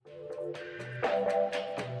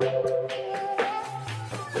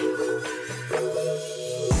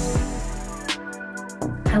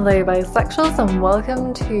Hello bisexuals and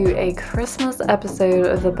welcome to a Christmas episode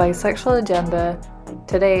of the Bisexual Agenda.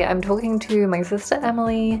 Today I'm talking to my sister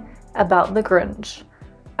Emily about the Grinch.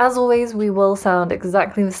 As always, we will sound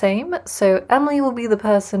exactly the same, so Emily will be the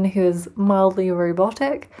person who is mildly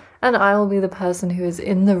robotic and I will be the person who is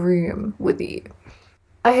in the room with you.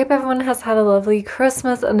 I hope everyone has had a lovely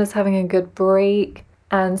Christmas and is having a good break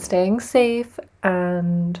and staying safe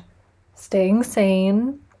and staying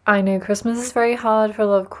sane. I know Christmas is very hard for a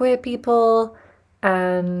lot of queer people,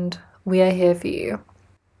 and we are here for you.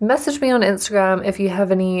 Message me on Instagram if you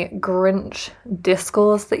have any Grinch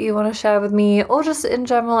discourse that you want to share with me, or just in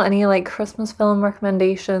general any Christmas film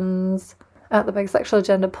recommendations at the Bisexual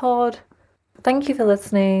Agenda Pod. Thank you for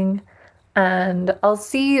listening, and I'll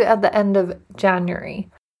see you at the end of January.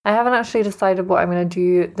 I haven't actually decided what I'm going to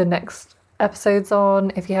do the next episodes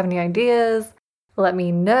on. If you have any ideas, let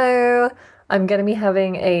me know. I'm going to be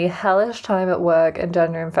having a hellish time at work in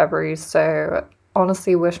January and February, so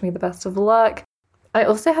honestly wish me the best of luck. I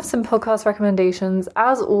also have some podcast recommendations,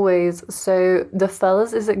 as always. So the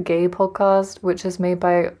Fellas Is It Gay podcast, which is made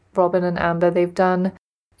by Robin and Amber, they've done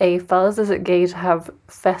a Fellas Is It Gay to have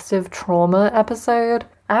festive trauma episode.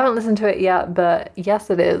 I haven't listened to it yet, but yes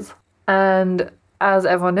it is. And as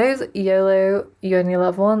everyone knows, YOLO, You Only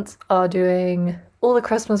Live Once, are doing all the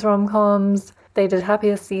Christmas rom-coms. They did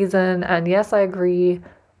Happiest Season, and yes, I agree,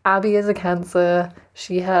 Abby is a Cancer.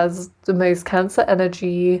 She has the most Cancer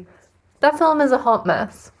energy. That film is a hot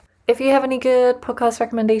mess. If you have any good podcast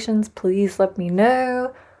recommendations, please let me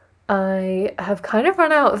know. I have kind of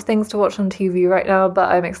run out of things to watch on TV right now, but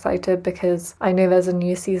I'm excited because I know there's a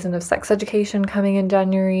new season of Sex Education coming in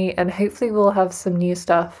January, and hopefully we'll have some new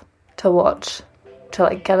stuff to watch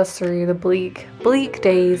to get us through the bleak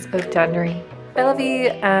days of January. I love you,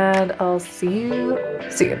 and I'll see you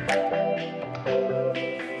soon.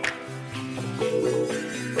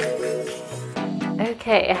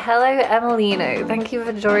 Okay, hello Emelino. Thank you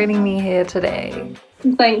for joining me here today.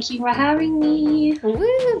 Thank you for having me.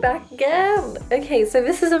 Woo, back again. Okay, so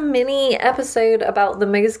this is a mini episode about the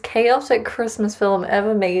most chaotic Christmas film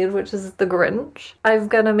ever made, which is The Grinch. I'm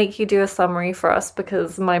gonna make you do a summary for us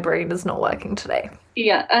because my brain is not working today.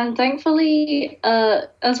 Yeah, and thankfully,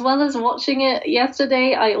 as well as watching it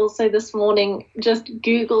yesterday, I also this morning just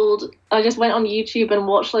I just went on YouTube and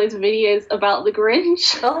watched loads of videos about The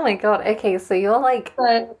Grinch. Oh my god, okay, so you're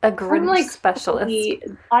a Grinch specialist.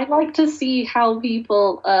 I like to see how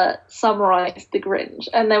people summarize The Grinch,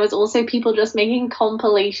 and there was also people just making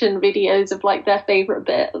compilation videos of their favourite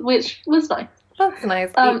bit, which was nice. That's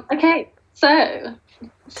nice. Okay, so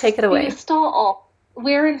take it away. We start off,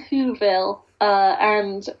 we're in Whoville.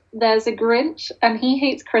 And there's a Grinch, and he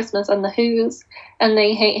hates Christmas, and the Whos, and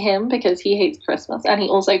they hate him because he hates Christmas, and he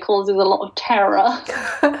also causes a lot of terror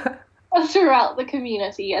throughout the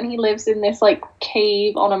community, and he lives in this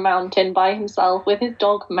cave on a mountain by himself with his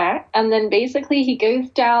dog Mac, and then basically he goes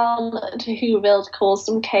down to Whoville to cause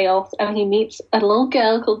some chaos, and he meets a little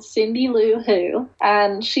girl called Cindy Lou Who,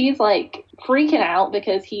 and she's freaking out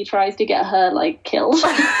because he tries to get her killed.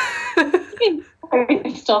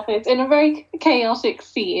 Stop it in a very chaotic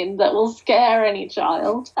scene that will scare any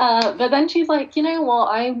child. But then she's like, you know what?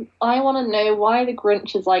 I want to know why the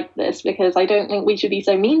Grinch is like this because I don't think we should be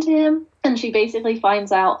so mean to him. And she basically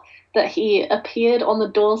finds out that he appeared on the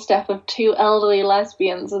doorstep of two elderly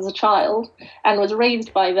lesbians as a child and was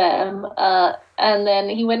raised by them. And then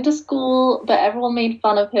he went to school, but everyone made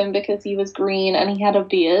fun of him because he was green and he had a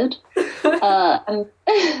beard. And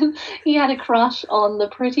he had a crush on the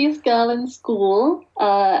prettiest girl in school.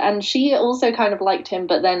 And she also kind of liked him,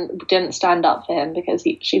 but then didn't stand up for him because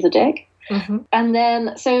she's a dick. Mm-hmm. And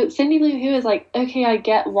then, so Cindy Lou Who is okay, I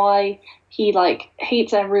get why he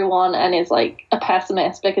hates everyone and is a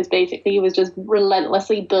pessimist because basically he was just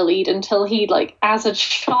relentlessly bullied until he as a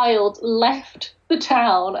child left the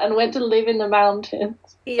town and went to live in the mountains.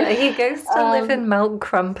 Yeah, he goes to live in Mount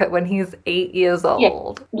Crumpet when he's 8 years old.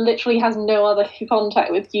 Yeah, literally has no other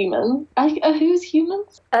contact with humans. Who's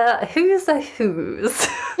humans? Who's a who's?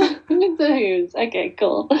 Who's the who's? Okay,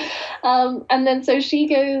 cool. And then so she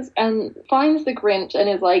goes and finds the Grinch and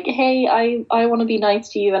is like, hey, I want to be nice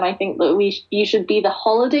to you and I think that you should be the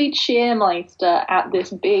holiday cheermeister at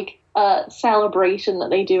this big celebration that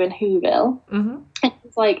they do in Whoville. Mm-hmm. And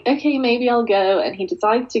he's like, okay, maybe I'll go. And he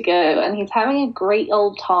decides to go and he's having a great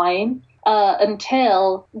old time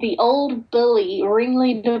until the old bully,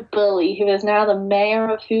 ringleader bully, who is now the mayor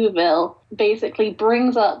of Whoville, basically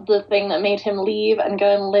brings up the thing that made him leave and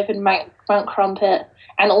go and live in Mount Crumpet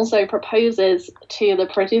and also proposes to the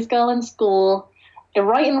prettiest girl in school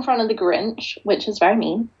right in front of the Grinch, which is very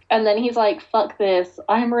mean. And then he's like, fuck this,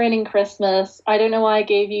 I'm ruining Christmas. I don't know why I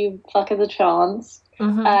gave you fuckers a chance.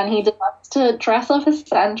 Mm-hmm. And he decides to dress up as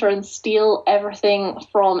Santa and steal everything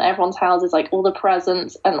from everyone's houses, like all the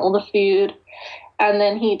presents and all the food. And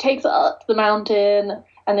then he takes it up the mountain,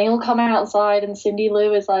 and they all come outside, and Cindy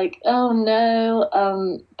Lou is like, oh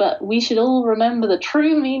no, but we should all remember the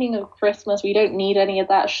true meaning of Christmas. We don't need any of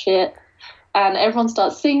that shit. And everyone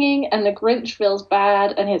starts singing, and the Grinch feels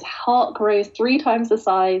bad, and his heart grows 3 times the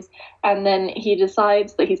size, and then he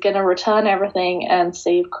decides that he's going to return everything and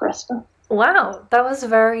save Christmas. Wow, that was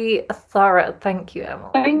very thorough. Thank you, Emily.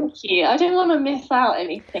 Thank you. I don't want to miss out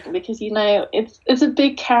anything because, you know, it's a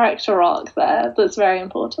big character arc there that's very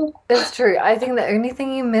important. It's true. I think the only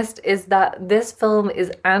thing you missed is that this film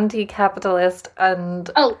is anti-capitalist and...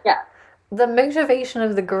 Oh, yeah. The motivation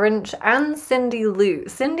of the Grinch and Cindy Lou.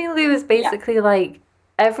 Cindy Lou is basically like,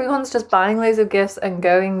 everyone's just buying loads of gifts and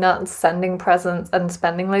going nuts, sending presents and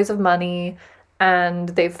spending loads of money, and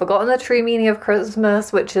they've forgotten the true meaning of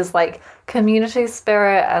Christmas, which is like community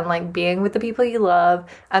spirit and like being with the people you love.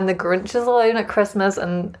 And the Grinch is alone at Christmas,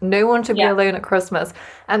 and no one should be alone at Christmas.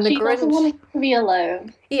 And the Grinch doesn't want to be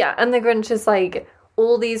alone. Yeah, and the Grinch is like,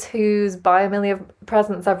 all these Who's buy a million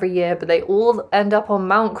presents every year, but they all end up on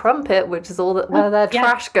Mount Crumpet, which is where their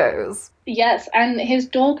trash goes. Yes, and his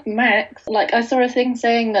dog Max, like I saw a thing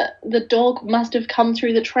saying that the dog must have come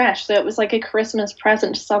through the trash, so it was like a Christmas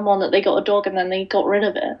present to someone that they got a dog and then they got rid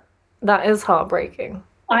of it. That is heartbreaking.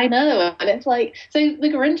 I know, and it's like, so the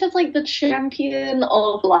Grinch is like the champion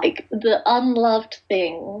of like the unloved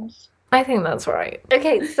things. I think that's right.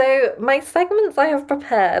 Okay, so my segments I have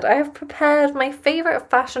prepared my favourite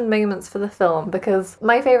fashion moments for the film, because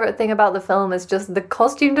my favourite thing about the film is just the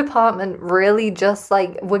costume department really just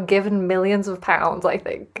like were given millions of pounds, I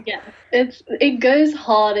think. Yeah, it goes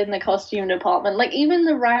hard in the costume department. Like even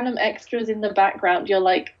the random extras in the background, you're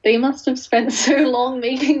like, they must have spent so long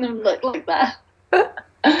making them look like that.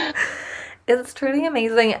 It's truly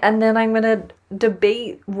amazing, and then I'm going to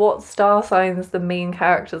debate what star signs the main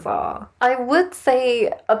characters are. I would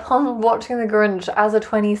say, upon watching The Grinch as a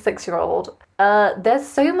 26-year-old, there's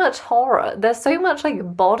so much horror. There's so much,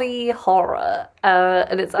 like, body horror,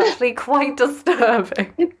 and it's actually quite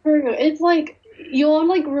disturbing. It's true. It's like, you're,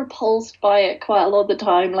 like, repulsed by it quite a lot of the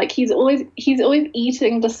time. Like, he's always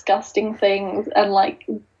eating disgusting things and, like,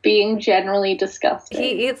 being generally disgusting.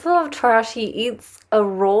 He eats a lot of trash. He eats a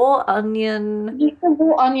raw onion. He eats a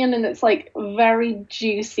raw onion, and it's like very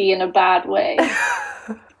juicy in a bad way.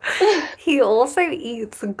 He also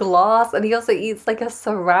eats glass, and he also eats like a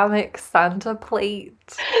ceramic Santa plate.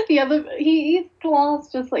 Yeah, he eats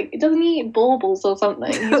glass just like, doesn't he eat baubles or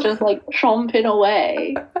something? He's just like chomping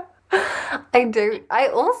away. There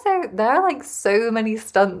are like so many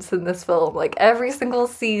stunts in this film. Like every single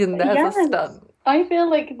scene there's a stunt. I feel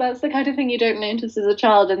like that's the kind of thing you don't notice as a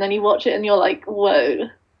child, and then you watch it and you're like, whoa,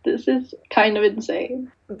 this is kind of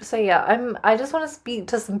insane. So yeah, I just want to speak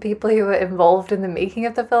to some people who were involved in the making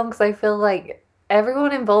of the film, because I feel like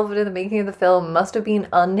everyone involved in the making of the film must have been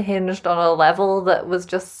unhinged on a level that was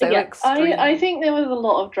just so extreme. I think there was a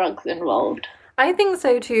lot of drugs involved. I think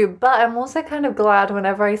so too, but I'm also kind of glad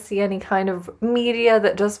whenever I see any kind of media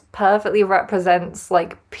that just perfectly represents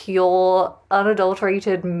like pure,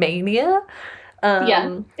 unadulterated mania.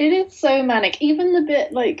 Yeah, it is so manic. Even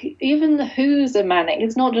the Who's are manic.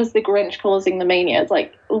 It's not just the Grinch causing the mania. It's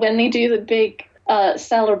like when they do the big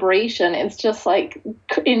celebration, it's just like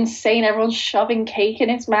insane. Everyone's shoving cake in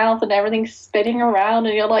its mouth and everything's spinning around,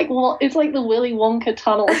 and you're like, what? It's like the Willy Wonka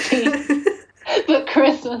tunnel scene, but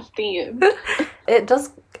Christmas themed. It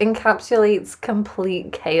just encapsulates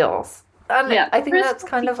complete chaos. And I think that's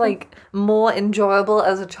kind of like more enjoyable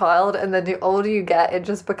as a child, and then the older you get, it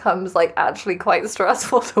just becomes like actually quite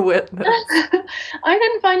stressful to witness. I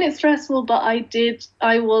didn't find it stressful, but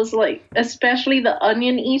I was like, especially the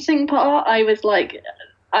onion eating part, I was like,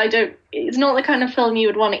 it's not the kind of film you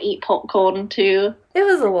would want to eat popcorn to. It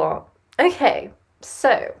was a lot. Okay,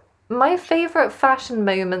 so my favourite fashion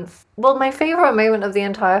moments... Well, my favourite moment of the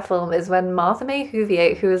entire film is when Martha May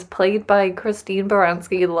Whovier, who is played by Christine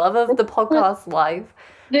Baranski, love of the podcast Live.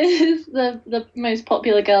 This is the most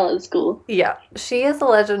popular girl at school. Yeah, she is a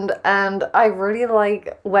legend, and I really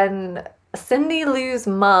like when Cindy Lou's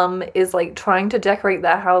mum is like trying to decorate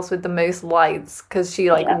their house with the most lights, because she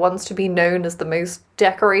wants to be known as the most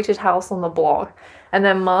decorated house on the block. And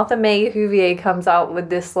then Martha May Whovier comes out with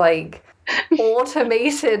this like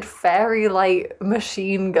automated fairy light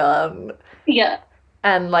machine gun. Yeah.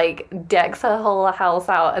 and like decks her whole house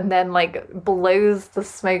out and then like blows the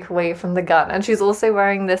smoke away from the gun. And she's also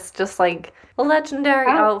wearing this just like legendary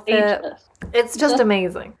outfit. Outrageous. It's just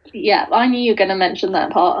amazing. Yeah, I knew you were going to mention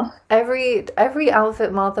that part. Every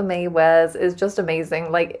outfit Martha May wears is just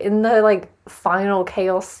amazing. Like in the like final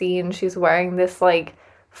chaos scene, she's wearing this like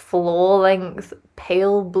floor-length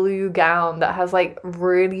pale blue gown that has like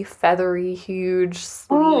really feathery huge sleeves.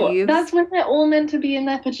 Oh, that's when they're all meant to be in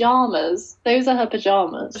their pajamas. Those are her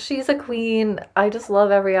pajamas. She's a queen. I just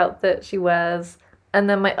love every outfit she wears. And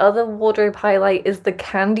then my other wardrobe highlight is the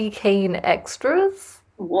candy cane extras.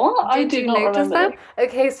 What? I do not notice remember. that?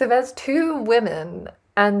 Okay, so there's two women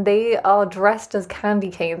and they are dressed as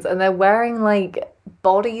candy canes and they're wearing like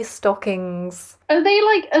body stockings. Are they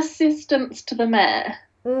like assistants to the mayor?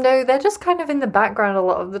 No, they're just kind of in the background a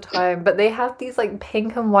lot of the time, but they have these like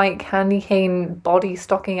pink and white candy cane body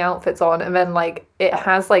stocking outfits on, and then like it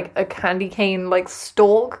has like a candy cane like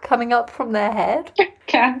stalk coming up from their head.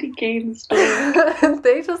 Candy cane stalk.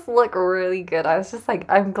 They just look really good. I was just like,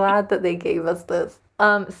 I'm glad that they gave us this.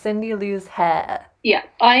 Cindy Lou's hair. Yeah,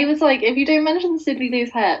 I was like, if you don't mention Cindy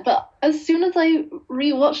Lou's hair, but as soon as I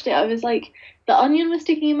rewatched it, I was like, the onion was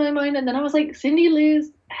sticking in my mind, and then I was like, Cindy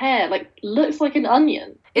Lou's hair like looks like an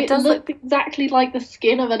onion. It does look exactly like the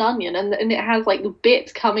skin of an onion, and it has like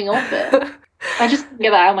bits coming off it. I just couldn't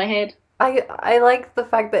get that out of my head. I like the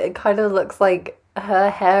fact that it kind of looks like her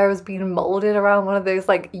hair has been molded around one of those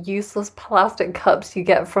like useless plastic cups you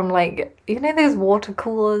get from like, you know, those water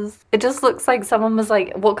coolers. It just looks like someone was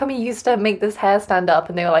like, what can we use to make this hair stand up?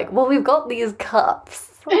 And they were like, well, we've got these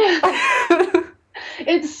cups.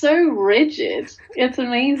 It's so rigid. It's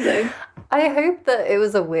amazing. I hope that it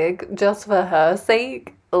was a wig just for her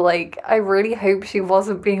sake. Like, I really hope she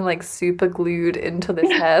wasn't being like super glued into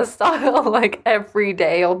this hairstyle like every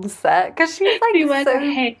day on set, because she's like She went so...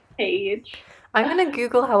 hair cage. I'm gonna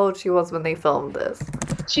Google how old she was when they filmed this.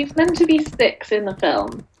 She's meant to be 6 in the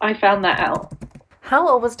film. I found that out. How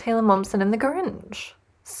old was Taylor Momsen in The Grinch?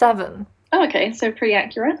 7. Oh, okay, so pretty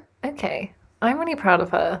accurate. Okay. I'm really proud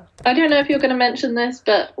of her. I don't know if you're going to mention this,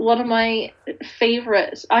 but one of my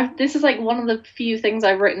favourites, this is like one of the few things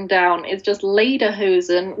I've written down, is just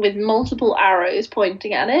lederhosen with multiple arrows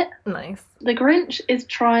pointing at it. Nice. The Grinch is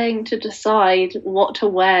trying to decide what to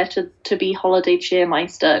wear to be holiday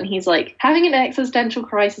cheermeister, and he's like having an existential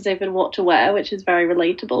crisis over what to wear, which is very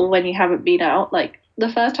relatable when you haven't been out. Like,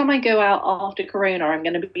 the first time I go out after Corona, I'm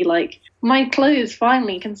going to be like, my clothes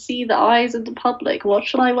finally can see the eyes of the public. What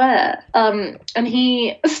should I wear? And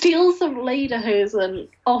he steals some lederhosen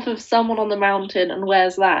off of someone on the mountain and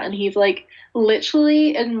wears that. And he's like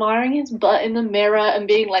literally admiring his butt in the mirror and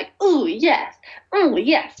being like, oh yes,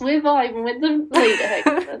 we're vibing with the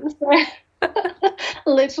lederhosen.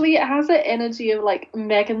 Literally, it has the energy of like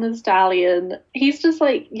Megan Thee Stallion. He's just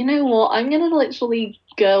like, you know what? I'm going to literally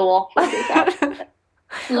go off with this outfit.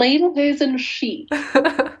 Lederhosen chic.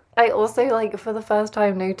 I also, like, for the first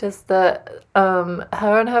time noticed that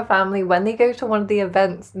her and her family, when they go to one of the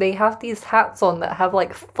events, they have these hats on that have,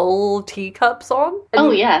 like, full teacups on.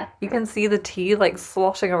 And yeah. You can see the tea, like,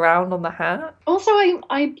 sloshing around on the hat. Also,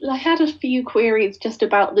 I had a few queries just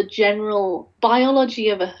about the general biology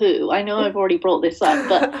of a Who. I know I've already brought this up,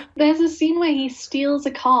 but there's a scene where he steals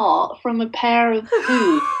a car from a pair of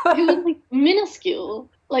Who who are, like, minuscule,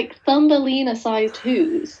 like, Thumbelina-sized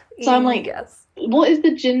Who's. So I'm like... Yes. What is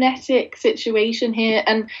the genetic situation here?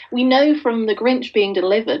 And we know from The Grinch being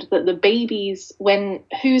delivered that the babies, when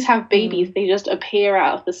Who's have babies, they just appear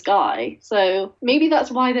out of the sky. So maybe that's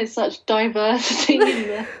why there's such diversity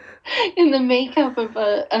in the makeup of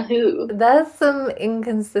a Who. There's some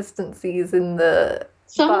inconsistencies in the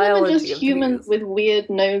Some of them are just biology of humans Who's. with weird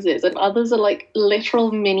noses, and others are like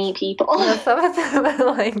literal mini people. Yeah, some of them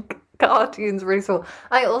are like cartoons really small.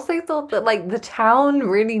 I also thought that like the town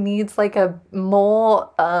really needs like a more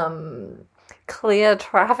clear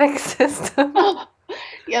traffic system.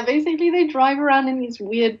 Yeah, basically they drive around in these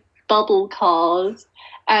weird bubble cars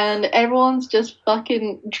and everyone's just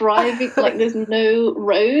fucking driving like there's no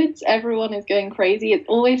roads. Everyone is going crazy. It's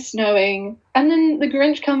always snowing. And then the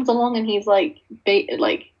Grinch comes along and he's like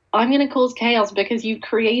I'm going to cause chaos because you've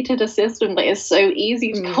created a system that is so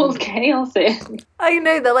easy to cause chaos in. I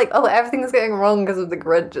know, they're like, oh, everything's going wrong because of the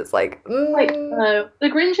Grinch. It's like, no, the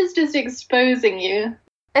Grinch is just exposing you.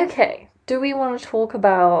 Okay, do we want to talk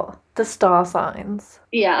about the star signs?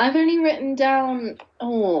 Yeah, I've only written down...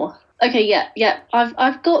 Okay, yeah.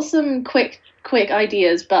 I've got some quick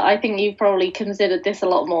ideas, but I think you've probably considered this a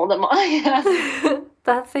lot more than I have.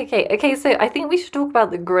 That's okay. Okay, so I think we should talk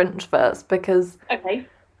about the Grinch first because... Okay.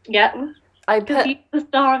 Yeah. Because he's the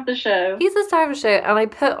star of the show. He's the star of the show, and I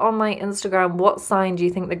put on my Instagram, what sign do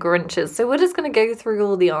you think the Grinch is? So we're just going to go through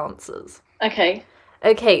all the answers. Okay.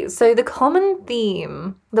 Okay, so the common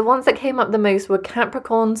theme, the ones that came up the most were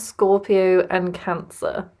Capricorn, Scorpio, and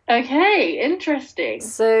Cancer. Okay, interesting.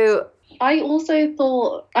 So I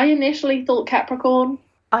initially thought Capricorn.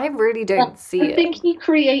 I really don't see it. I think he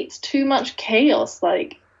creates too much chaos.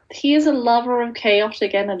 Like, he is a lover of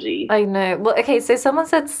chaotic energy. I know. Well, okay, so someone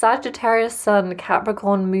said Sagittarius Sun,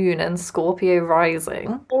 Capricorn Moon, and Scorpio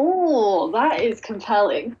Rising. Oh, that is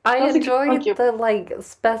compelling. I enjoyed the,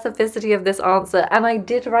 specificity of this answer, and I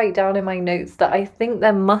did write down in my notes that I think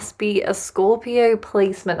there must be a Scorpio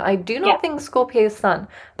placement. I do not think Scorpio Sun,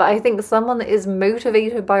 but I think someone that is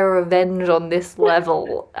motivated by revenge on this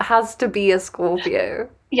level has to be a Scorpio.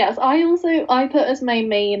 Yes, I put as my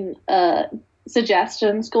main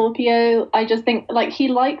suggestion Scorpio. I just think he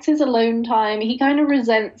likes his alone time. He kind of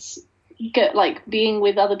resents being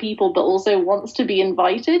with other people, but also wants to be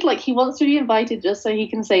invited. He wants to be invited just so he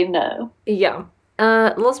can say no. Yeah.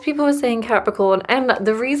 Lots of people were saying Capricorn, and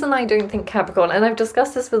the reason I don't think Capricorn, and I've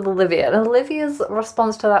discussed this with Olivia, and Olivia's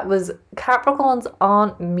response to that was Capricorns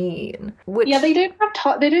aren't mean. Yeah, they don't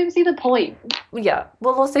have they don't see the point. Yeah.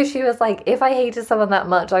 Well, also she was like, if I hated someone that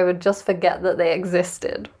much, I would just forget that they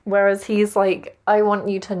existed. Whereas he's like, I want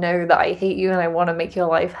you to know that I hate you and I want to make your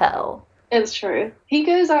life hell. It's true. He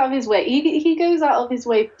goes out of his way. He goes out of his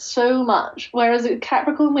way so much. Whereas a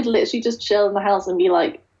Capricorn would literally just chill in the house and be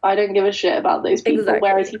like, I don't give a shit about those people. Exactly.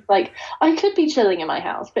 Whereas he's like, I could be chilling in my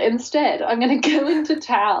house, but instead I'm going to go into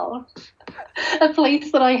town, a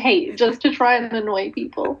place that I hate, just to try and annoy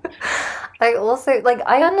people. I also,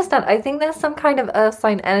 I understand. I think there's some kind of earth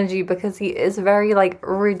sign energy because he is very,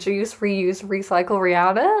 reduce, reuse, recycle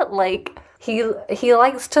Rihanna. He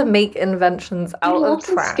likes to make inventions out of trash.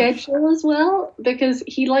 He loves his schedule as well, because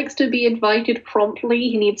he likes to be invited promptly.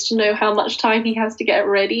 He needs to know how much time he has to get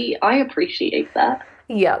ready. I appreciate that.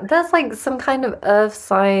 Yeah, there's some kind of earth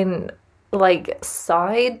sign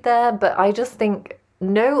side there, but I just think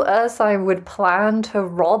no earth sign would plan to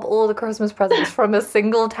rob all the Christmas presents from a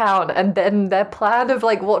single town, and then their plan of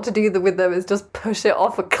what to do with them is just push it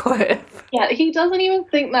off a cliff. Yeah, he doesn't even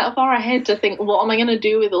think that far ahead to think, what am I going to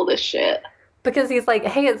do with all this shit? Because he's like,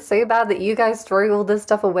 hey, it's so bad that you guys throw all this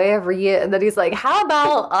stuff away every year. And then he's like, how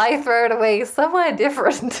about I throw it away somewhere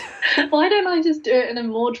different? Why don't I just do it in a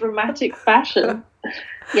more dramatic fashion?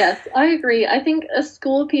 Yes, I agree. I think a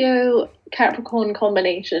Scorpio-Capricorn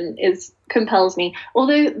combination compels me.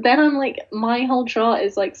 Although then I'm my whole chart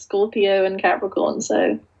is Scorpio and Capricorn,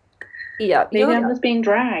 so yeah, maybe I'm just being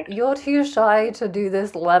dragged. You're too shy to do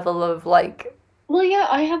this level of Well, yeah,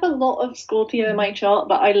 I have a lot of Scorpio in my chart,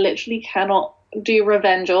 but I literally cannot do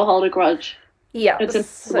revenge or hold a grudge. Yeah, it's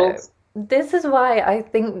impossible. So this is why I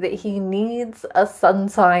think that he needs a sun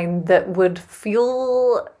sign that would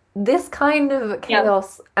fuel this kind of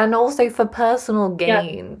chaos and also for personal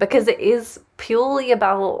gain, because it is purely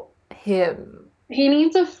about him. He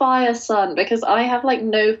needs a fire sun, because I have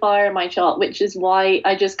no fire in my chart, which is why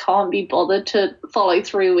I just can't be bothered to follow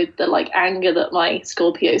through with the anger that my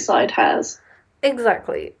Scorpio side has.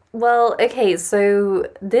 Exactly. Well, okay, so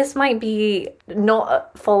this might be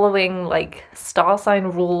not following star sign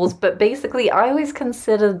rules, but basically I always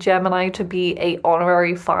consider Gemini to be a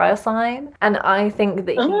honorary fire sign, and I think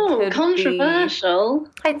that he could controversial.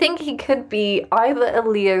 I think he could be either a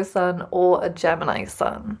Leo sun or a Gemini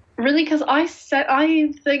sun. Really? Because I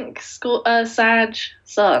think Sag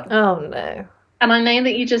sun. Oh no. And I know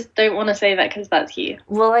that you just don't want to say that because that's you.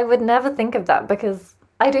 Well, I would never think of that because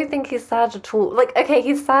I don't think he's sad at all. Okay,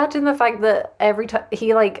 he's sad in the fact that every time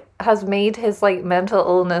he has made his mental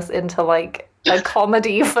illness into a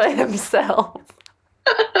comedy for himself.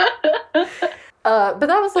 But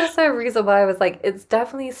that was also a reason why I was it's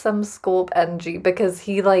definitely some Scorp energy, because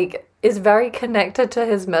he is very connected to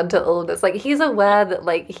his mental illness. He's aware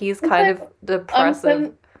that he's kind of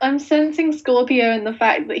depressive. I'm sensing Scorpio in the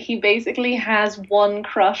fact that he basically has one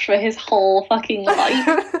crush for his whole fucking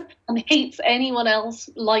life. And hates anyone else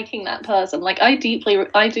liking that person. I deeply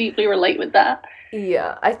relate with that.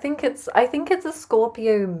 Yeah, I think it's a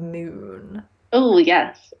Scorpio moon. Oh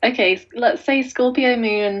yes. Okay, let's say Scorpio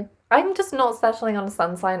moon. I'm just not settling on a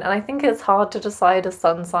sun sign, and I think it's hard to decide a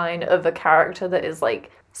sun sign of a character that is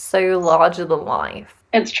so larger than life.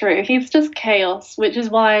 It's true. He's just chaos, which is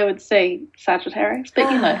why I would say Sagittarius.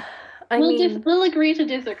 But we'll agree to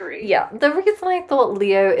disagree. Yeah, the reason I thought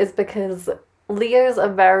Leo is because Leos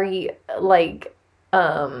are very,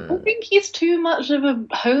 I think he's too much of a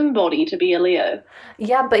homebody to be a Leo.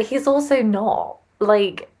 Yeah, but he's also not.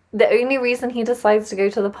 the only reason he decides to go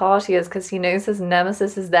to the party is because he knows his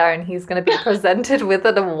nemesis is there and he's going to be presented with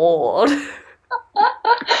an award.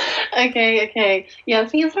 Okay.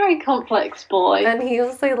 Yes, he's a very complex boy. And he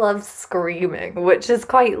also loves screaming, which is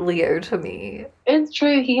quite Leo to me. It's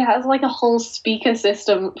true, he has like a whole speaker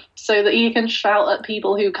system so that he can shout at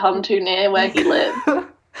people who come too near where he lives.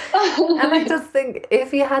 And I just think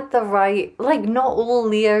if he had the right, like, not all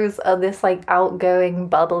Leos are this, like, outgoing,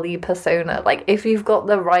 bubbly persona. Like, if you've got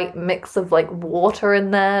the right mix of, like, water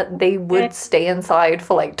in there, they would stay inside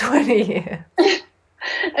for, like, 20 years.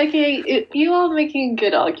 Okay, you are making a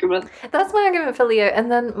good argument. That's my argument for Leo. And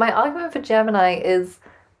then my argument for Gemini is,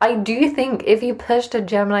 I do think if you pushed a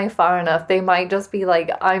Gemini far enough, they might just be like,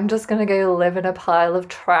 I'm just gonna go live in a pile of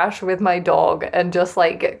trash with my dog and just,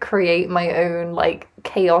 like, create my own, like,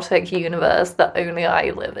 chaotic universe that only I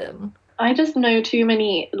live in. I just know too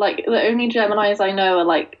many, like, the only Geminis I know are,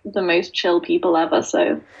 like, the most chill people ever,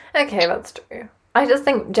 so... Okay, that's true. I just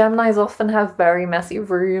think Geminis often have very messy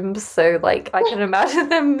rooms, so, like, I can imagine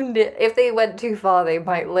them, if they went too far, they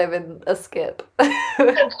might live in a skip.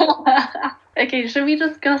 Okay, should we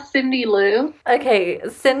discuss Cindy Lou? Okay,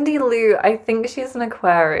 Cindy Lou, I think she's an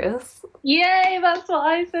Aquarius. Yay, that's what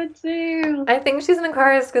I said too! I think she's an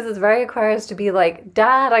Aquarius because it's very Aquarius to be like,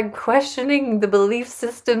 Dad, I'm questioning the belief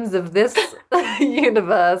systems of this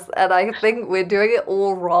universe, and I think we're doing it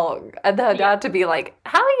all wrong. And her dad to be like,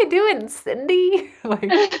 how are you doing, Cindy?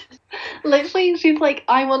 Like, literally, she's like,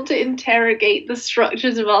 I want to interrogate the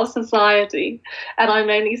structures of our society, and I'm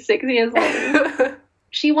only 6 years old.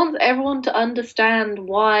 She wants everyone to understand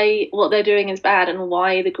why what they're doing is bad and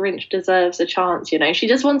why the Grinch deserves a chance, you know? She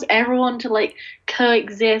just wants everyone to, like,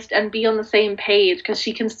 coexist and be on the same page because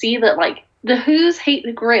she can see that, like, the Who's hate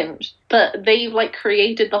the Grinch, but they've, like,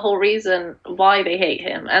 created the whole reason why they hate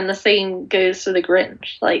him, and the same goes to the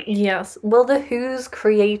Grinch. Like, yes, well, the Who's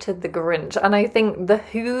created the Grinch, and I think the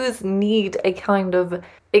Who's need a kind of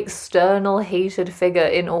external hated figure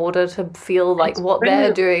in order to feel like what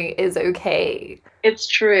they're doing is okay. It's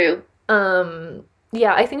true.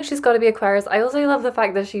 Yeah, I think she's got to be Aquarius. I also love the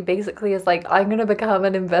fact that she basically is like, I'm gonna become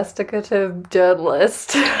an investigative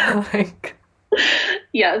journalist. Like,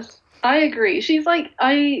 yes, I agree. She's like,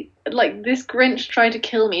 this Grinch tried to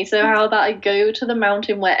kill me, so how about I go to the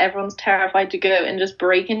mountain where everyone's terrified to go and just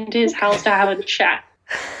break into his house to have a chat?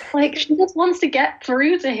 Like, she just wants to get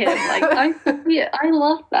through to him. Like, I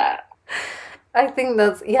love that. I think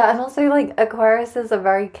that's, yeah, and also, like, Aquariuses are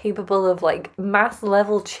very capable of, like, mass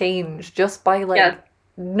level change just by, like,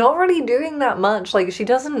 not really doing that much. Like, she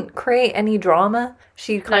doesn't create any drama.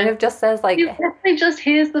 She kind of just says, like...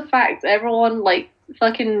 here's the facts. Everyone, like,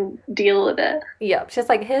 fucking deal with it. Yeah, she's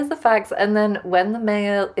like, here's the facts, and then when the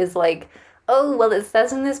mayor is like, oh, well, it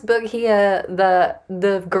says in this book here that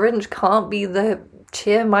the Grinch can't be the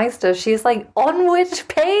cheermeister, she's like, on which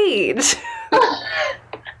page?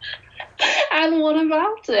 And what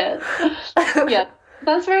about it? Yeah,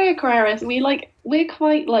 that's very Aquarius. We're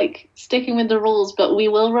quite, like, sticking with the rules, but we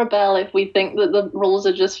will rebel if we think that the rules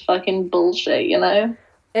are just fucking bullshit, you know?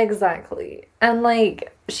 Exactly. And,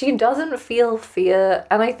 like, she doesn't feel fear,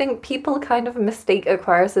 and I think people kind of mistake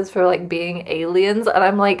Aquariuses for, like, being aliens, and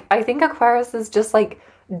I'm like, I think Aquariuses just, like,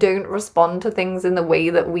 don't respond to things in the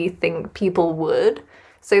way that we think people would.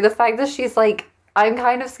 So the fact that she's like, I'm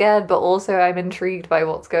kind of scared, but also I'm intrigued by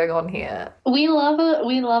what's going on here. We love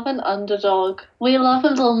an underdog. We love a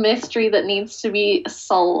little mystery that needs to be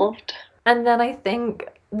solved. And then I think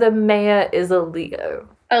the mayor is a Leo.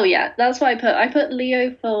 Oh yeah, that's what I put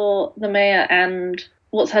Leo for the mayor and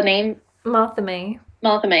what's her name? Martha May.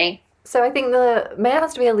 Martha May. So I think the mayor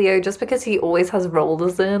has to be a Leo just because he always has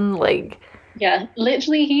rollers in, like... Yeah,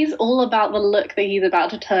 literally, he's all about the look that he's about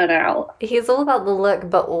to turn out. He's all about the look,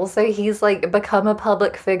 but also he's, like, become a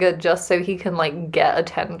public figure just so he can, like, get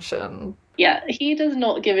attention. Yeah, he does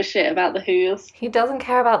not give a shit about the Who's. He doesn't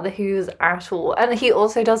care about the Who's at all. And he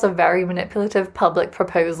also does a very manipulative public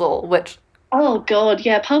proposal, which... Oh god,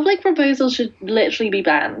 yeah, public proposals should literally be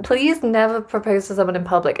banned. Please never propose to someone in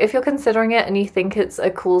public. If you're considering it and you think it's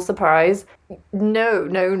a cool surprise, no,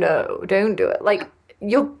 don't do it. Like...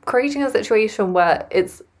 You're creating a situation where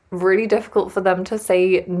it's really difficult for them to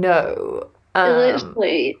say no.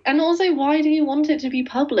 Literally. And also, why do you want it to be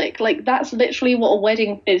public? Like, that's literally what a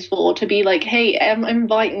wedding is for, to be like, hey, I'm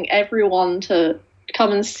inviting everyone to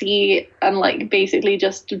come and see and, like, basically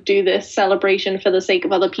just do this celebration for the sake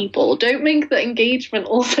of other people. Don't make the engagement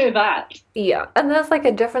also that. Yeah, and there's, like,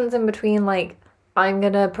 a difference in between, like, I'm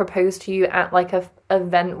gonna propose to you at, like, a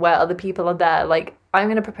event where other people are there, like, I'm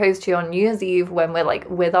going to propose to you on New Year's Eve when we're, like,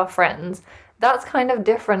 with our friends. That's kind of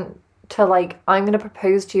different to like, I'm gonna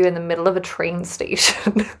propose to you in the middle of a train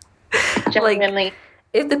station. Genuinely. Like,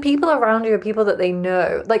 if the people around you are people that they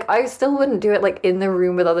know, like, I still wouldn't do it like in the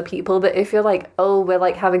room with other people, but if you're like, oh, we're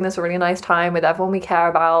like having this really nice time with everyone we care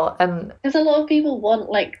about, and Because a lot of people want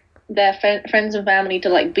like their friends and family to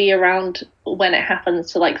like be around when it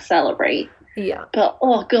happens to like celebrate. yeah. But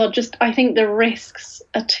oh god, just I think the risks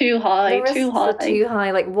are too high, The risks too high. are too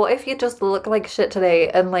high. Like, what if you just look like shit today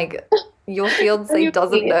and like your fiance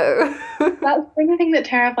doesn't know? That's the thing that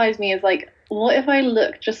terrifies me is like, what if I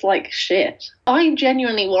look just like shit? I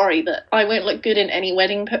genuinely worry that I won't look good in any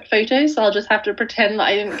wedding photos, so I'll just have to pretend that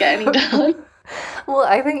I didn't get any done. Well,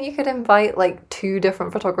 I think you could invite like 2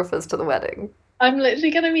 different photographers to the wedding. I'm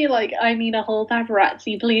literally gonna be like, I need a whole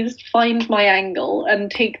paparazzi. Please find my angle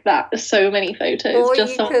and take that so many photos. Or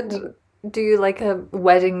just you so could do like a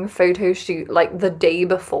wedding photo shoot like the day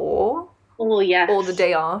before. Oh yes. Or the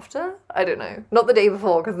day after. I don't know. Not the day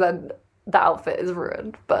before, because then the outfit is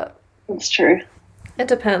ruined, but It's true. it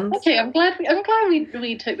depends. Okay, I'm glad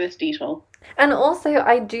we took this detour. And also,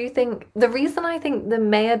 I do think the reason I think the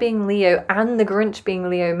mayor being Leo and the Grinch being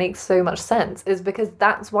Leo makes so much sense is because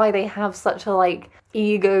that's why they have such a like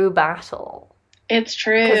ego battle. It's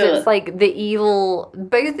true. Because it's like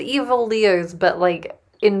both evil Leos, but like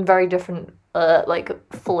in very different like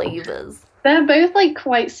flavors. They're both like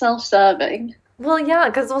quite self-serving. Well, yeah,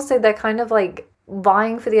 because also they're kind of like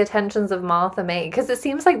vying for the attentions of Martha May. Because it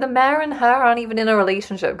seems like the mayor and her aren't even in a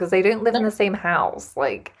relationship because they don't live in the same house.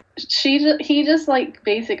 Like, he just like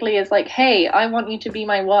basically is like, hey, I want you to be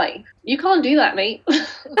my wife. You can't do that, mate.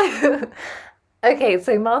 Okay,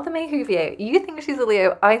 so Martha May Whovier, you think she's a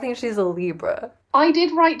Leo, I think she's a Libra. I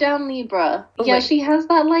did write down Libra. Yeah, Wait. she has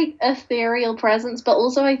that like ethereal presence, but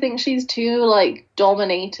also I think she's too like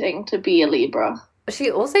dominating to be a Libra. She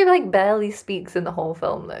also like barely speaks in the whole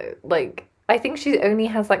film though. Like, I think she only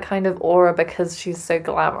has that kind of aura because she's so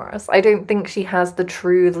glamorous. I don't think she has the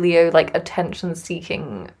true Leo like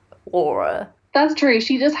attention-seeking aura. That's true.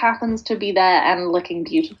 She just happens to be there and looking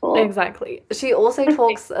beautiful. Exactly. She also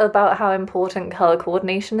talks about how important color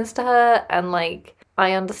coordination is to her, and like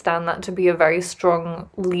I understand that to be a very strong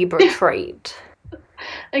Libra trait.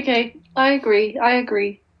 Okay, I agree.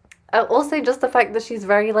 Also, just the fact that she's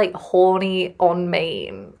very like horny on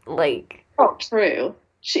main, like. Not true.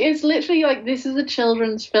 She is literally like, this is a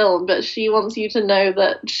children's film, but she wants you to know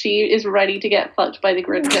that she is ready to get fucked by the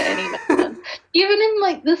Grinch at any moment. Even in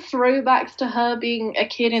like the throwbacks to her being a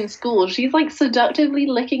kid in school, she's like seductively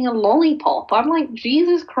licking a lollipop. I'm like,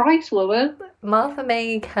 Jesus Christ, woman. Martha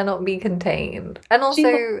May cannot be contained. And also, She's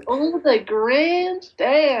like, oh, the Grinch,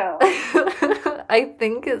 damn. I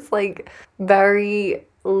think it's like very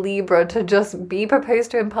Libra to just be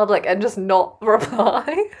proposed to in public and just not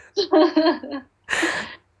reply.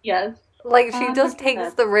 Yes. Like, she just 100%.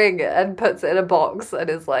 takes the ring and puts it in a box and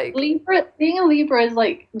is like... Libra, being a Libra is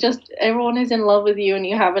like, just everyone is in love with you and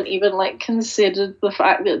you haven't even like considered the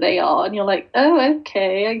fact that they are, and you're like, oh,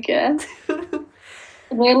 okay, I guess.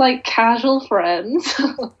 We're like casual friends.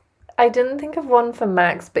 I didn't think of one for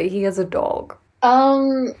Max, but he has a dog.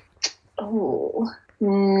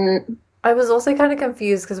 I was also kind of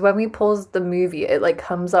confused because when we paused the movie, it like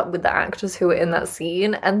comes up with the actors who were in that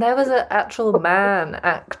scene, and there was an actual man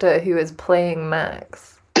actor who is playing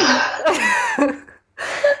Max. and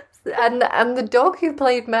the dog who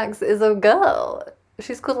played Max is a girl.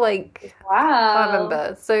 She's called like Wow. I can't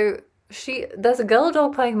remember. So there's a girl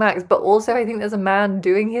dog playing Max, but also I think there's a man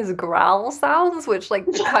doing his growl sounds, which like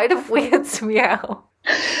kind of weirds me out.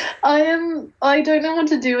 I don't know what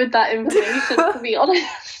to do with that information, to be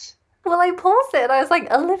honest. Well, I paused it and I was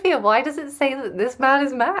like, Olivia, why does it say that this man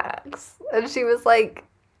is Max? And she was like,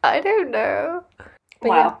 I don't know. But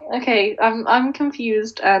wow. Yeah. Okay, I'm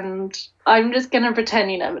confused and I'm just gonna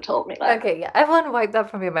pretend you never told me that. Okay, yeah. Everyone wipe that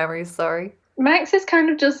from your memories, sorry. Max is kind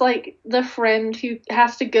of just like the friend who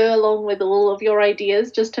has to go along with all of your ideas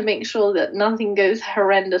just to make sure that nothing goes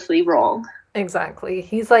horrendously wrong. Exactly.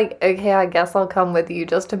 He's like, okay, I guess I'll come with you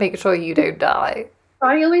just to make sure you don't die.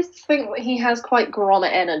 I always think that he has quite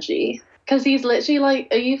grommet energy. Because he's literally like,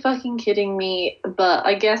 are you fucking kidding me? But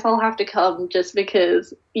I guess I'll have to come just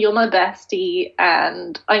because you're my bestie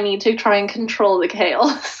and I need to try and control the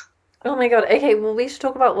chaos. Oh my god, okay, well we should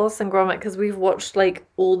talk about Wallace and Gromit because we've watched like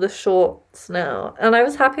all the shorts now. And I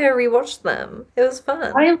was happy I rewatched them. It was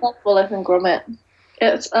fun. I love Wallace and Gromit.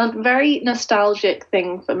 It's a very nostalgic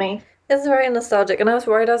thing for me. It's very nostalgic, and I was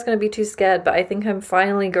worried I was going to be too scared, but I think I'm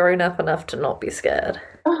finally grown up enough to not be scared.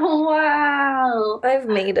 Oh, wow. I've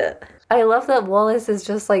made it. I love that Wallace is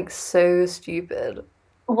just, like, so stupid.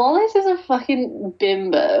 Wallace is a fucking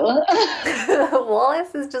bimbo.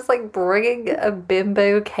 Wallace is just like bringing a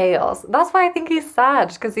bimbo chaos. That's why I think he's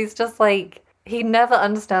sad, because he's just like, he never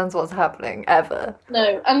understands what's happening, ever.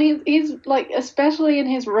 No, and he's like, especially in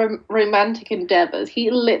his romantic endeavors,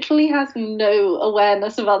 he literally has no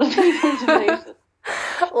awareness of other people's emotions.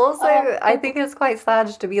 Also, I think it's quite sad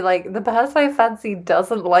to be like, the person I fancy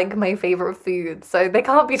doesn't like my favorite food, so they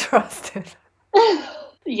can't be trusted.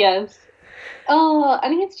 Yes. Oh,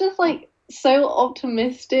 and he's just like so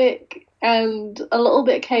optimistic and a little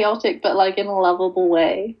bit chaotic, but like in a lovable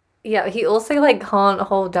way. Yeah, he also like can't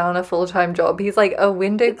hold down a full-time job. He's like a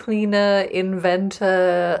window cleaner,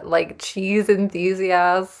 inventor, like cheese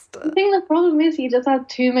enthusiast. I think the problem is he just has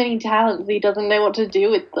too many talents. He doesn't know what to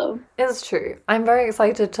do with them. It's true. I'm very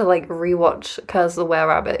excited to like rewatch Curse of the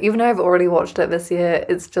Were-Rabbit. Even though I've already watched it this year,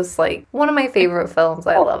 it's just like one of my favorite films.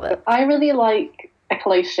 I love it. I really like A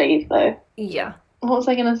Close Shave though. Yeah. What was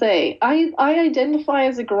I going to say? I identify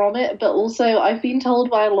as a grommet, but also I've been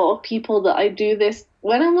told by a lot of people that I do this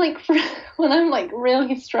when I'm like when I'm like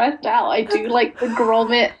really stressed out. I do like the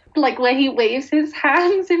grommet, like where he waves his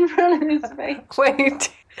hands in front of his face.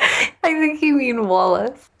 Wait, I think you mean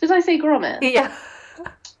Wallace. Did I say grommet? Yeah.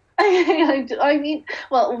 I mean,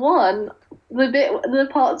 well, the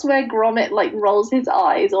parts where Gromit like rolls his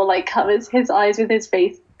eyes or like covers his eyes with his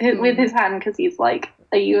face with his hand because he's like,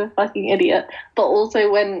 are you a fucking idiot? But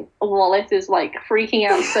also when Wallace is like freaking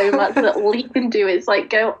out so much that all he can do is like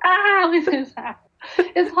go with his hand.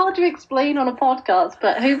 It's hard to explain on a podcast,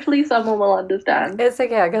 but hopefully someone will understand. It's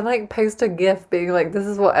okay, I can like post a gif being like, this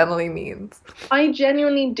is what Emily means. I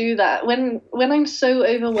genuinely do that when I'm so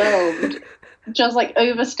overwhelmed, just like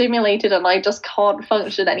overstimulated and I just can't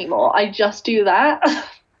function anymore. I just do that.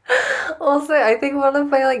 Also, I think one of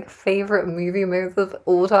my like favorite movie moments of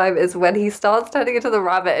all time is when he starts turning into the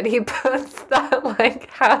rabbit and he puts that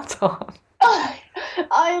like hat on.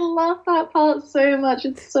 I love that part so much.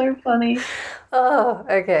 It's so funny. Oh,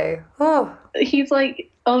 okay. Oh. He's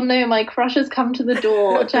like, oh no, my crush has come to the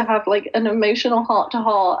door to have like an emotional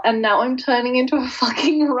heart-to-heart, and now I'm turning into a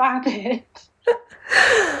fucking rabbit.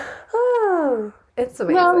 Oh, it's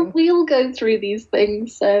amazing. Well, we all go through these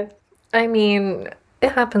things, so. I mean,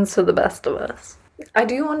 it happens to the best of us. I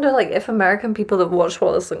do wonder, like, if American people have watched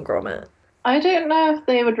Wallace and Gromit. I don't know if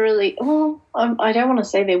they would really. Well, I don't want to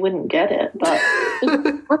say they wouldn't get it, but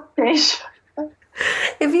it's British.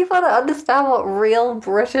 If you want to understand what real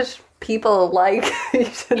British people like, you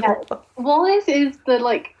should know. Wallace is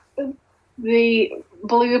the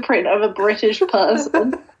blueprint of a British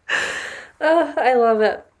person. I love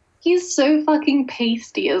it. He's so fucking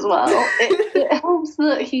pasty as well. It helps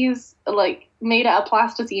that he's like made out of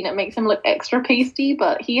plasticine. It makes him look extra pasty,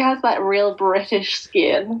 but he has that real British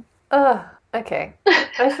skin. Okay.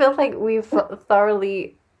 I feel like we've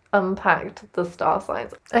thoroughly unpacked the star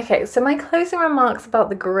signs. Okay, so my closing remarks about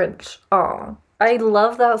the Grinch are, I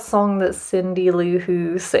love that song that Cindy Lou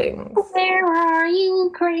Who sings. Where are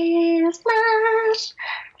you, Christmas?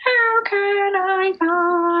 How can I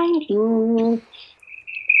find you?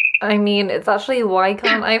 I mean, it's actually Why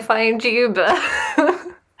Can't I Find You, but...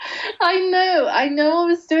 I know I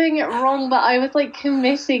was doing it wrong, but I was like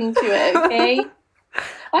committing to it, okay?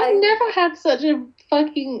 I've never had such a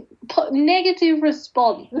fucking negative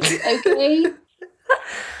response, okay?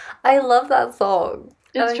 I love that song.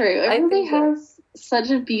 It's true. It really has such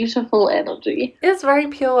a beautiful energy. It's very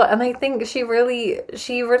pure, and I think she really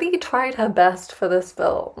tried her best for this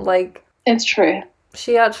film. Like, it's true.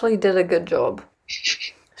 She actually did a good job.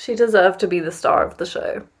 She deserved to be the star of the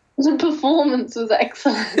show. The performance was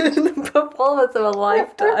excellent. The performance of a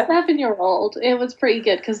lifetime. For a 7-year-old, it was pretty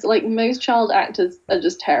good because, like, most child actors are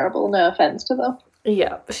just terrible. No offense to them.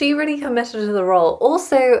 Yeah, she really committed to the role.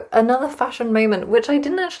 Also, another fashion moment, which I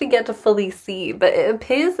didn't actually get to fully see, but it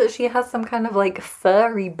appears that she has some kind of, like,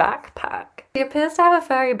 furry backpack. She appears to have a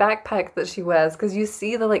furry backpack that she wears, because you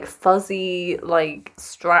see the, like, fuzzy, like,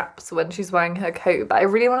 straps when she's wearing her coat, but I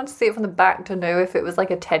really wanted to see it from the back to know if it was,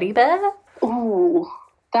 like, a teddy bear. Ooh,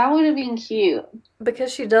 that would have been cute.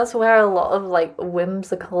 Because she does wear a lot of, like,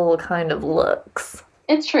 whimsical kind of looks.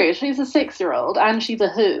 It's true, she's a 6-year-old, and she's a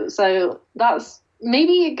Who, so that's...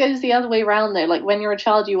 Maybe it goes the other way around, though. Like, when you're a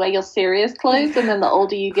child, you wear your serious clothes, and then the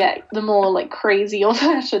older you get, the more, like, crazy your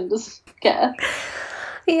fashions get.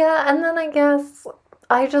 Yeah, and then I guess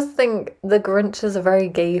I just think The Grinch is a very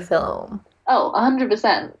gay film. Oh,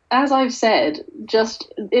 100%. As I've said,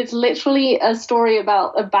 it's literally a story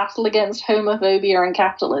about a battle against homophobia and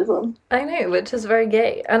capitalism. I know, which is very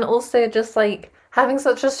gay. And also just, like, having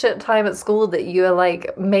such a shit time at school that you're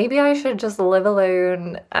like, maybe I should just live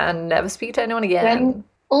alone and never speak to anyone again.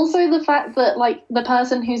 Also, the fact that like the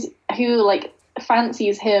person who like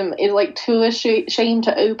fancies him is like too ashamed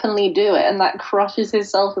to openly do it, and that crushes his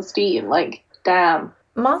self-esteem. Like, damn.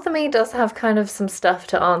 Martha May does have kind of some stuff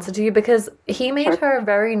to answer to you because he made her a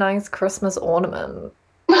very nice Christmas ornament.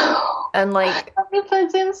 And like, he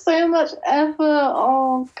puts in so much effort.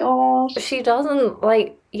 Oh gosh. She doesn't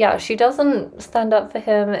like, yeah, she doesn't stand up for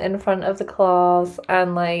him in front of the class,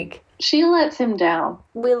 and like, she lets him down.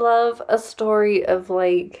 We love a story of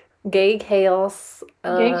like gay chaos.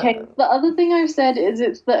 Gay chaos. The other thing I've said is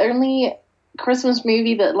it's the only Christmas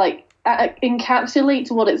movie that like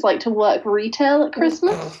encapsulates what it's like to work retail at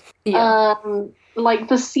Christmas. Yeah.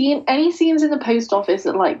 Like any scenes in the post office,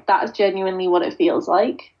 that's genuinely what it feels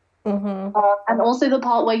like. Mm-hmm. And also the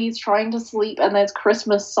part where he's trying to sleep and there's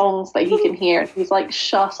Christmas songs that he can hear and he's like,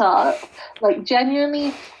 shut up. Like,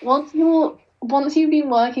 genuinely, once you've been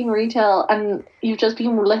working retail and you've just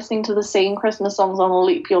been listening to the same Christmas songs on a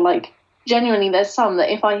loop, you're like, genuinely, there's some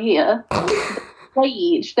that if I hear,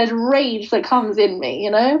 there's rage that comes in me,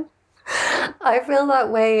 you know? I feel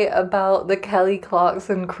that way about the Kelly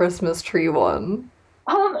Clarkson Christmas tree one.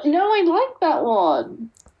 No, I like that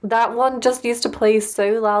one. That one just used to play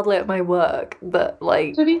so loudly at my work that,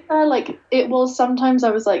 like... To be fair, like, it was sometimes I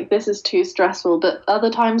was like, this is too stressful, but other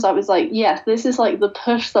times I was like, yes, this is, like, the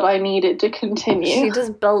push that I needed to continue. She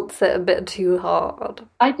just belts it a bit too hard.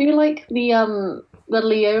 I do like the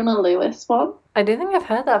Leona Lewis one. I don't think I've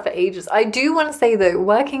heard that for ages. I do want to say, though,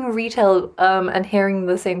 working retail and hearing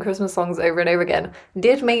the same Christmas songs over and over again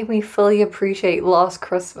did make me fully appreciate Last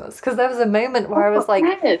Christmas. Because there was a moment where I was like,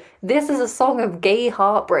 this is a song of gay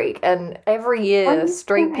heartbreak, and every year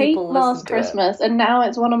straight people listen Last to Christmas, and now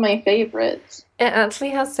it's one of my favourites. It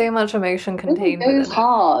actually has so much emotion contained within it. It goes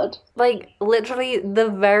hard. Like, literally, the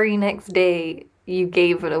very next day, you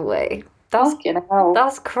gave it away.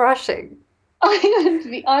 That's crushing.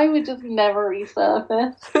 I would just never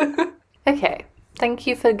resurface. Okay. Thank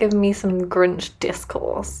you for giving me some Grinch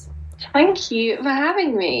discourse. Thank you for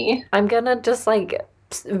having me. I'm gonna just, like,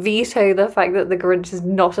 veto the fact that the Grinch is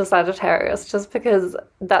not a Sagittarius just because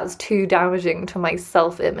that's too damaging to my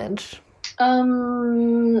self-image.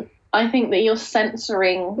 I think that you're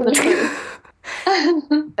censoring the truth.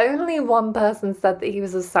 Only one person said that he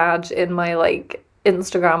was a Sag in my, like,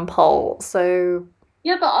 Instagram poll, so...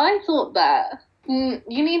 Yeah, but I thought that.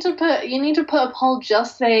 You need to put a poll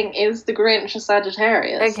just saying, is the Grinch a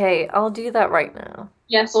Sagittarius? Okay, I'll do that right now.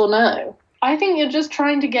 Yes or no. I think you're just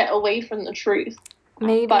trying to get away from the truth.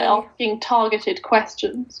 Maybe. By asking targeted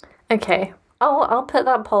questions. Okay. I'll put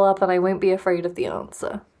that poll up and I won't be afraid of the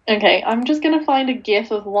answer. Okay, I'm just gonna find a gif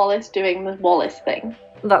of Wallace doing the Wallace thing.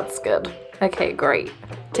 That's good. Okay, great.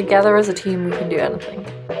 Together as a team we can do anything.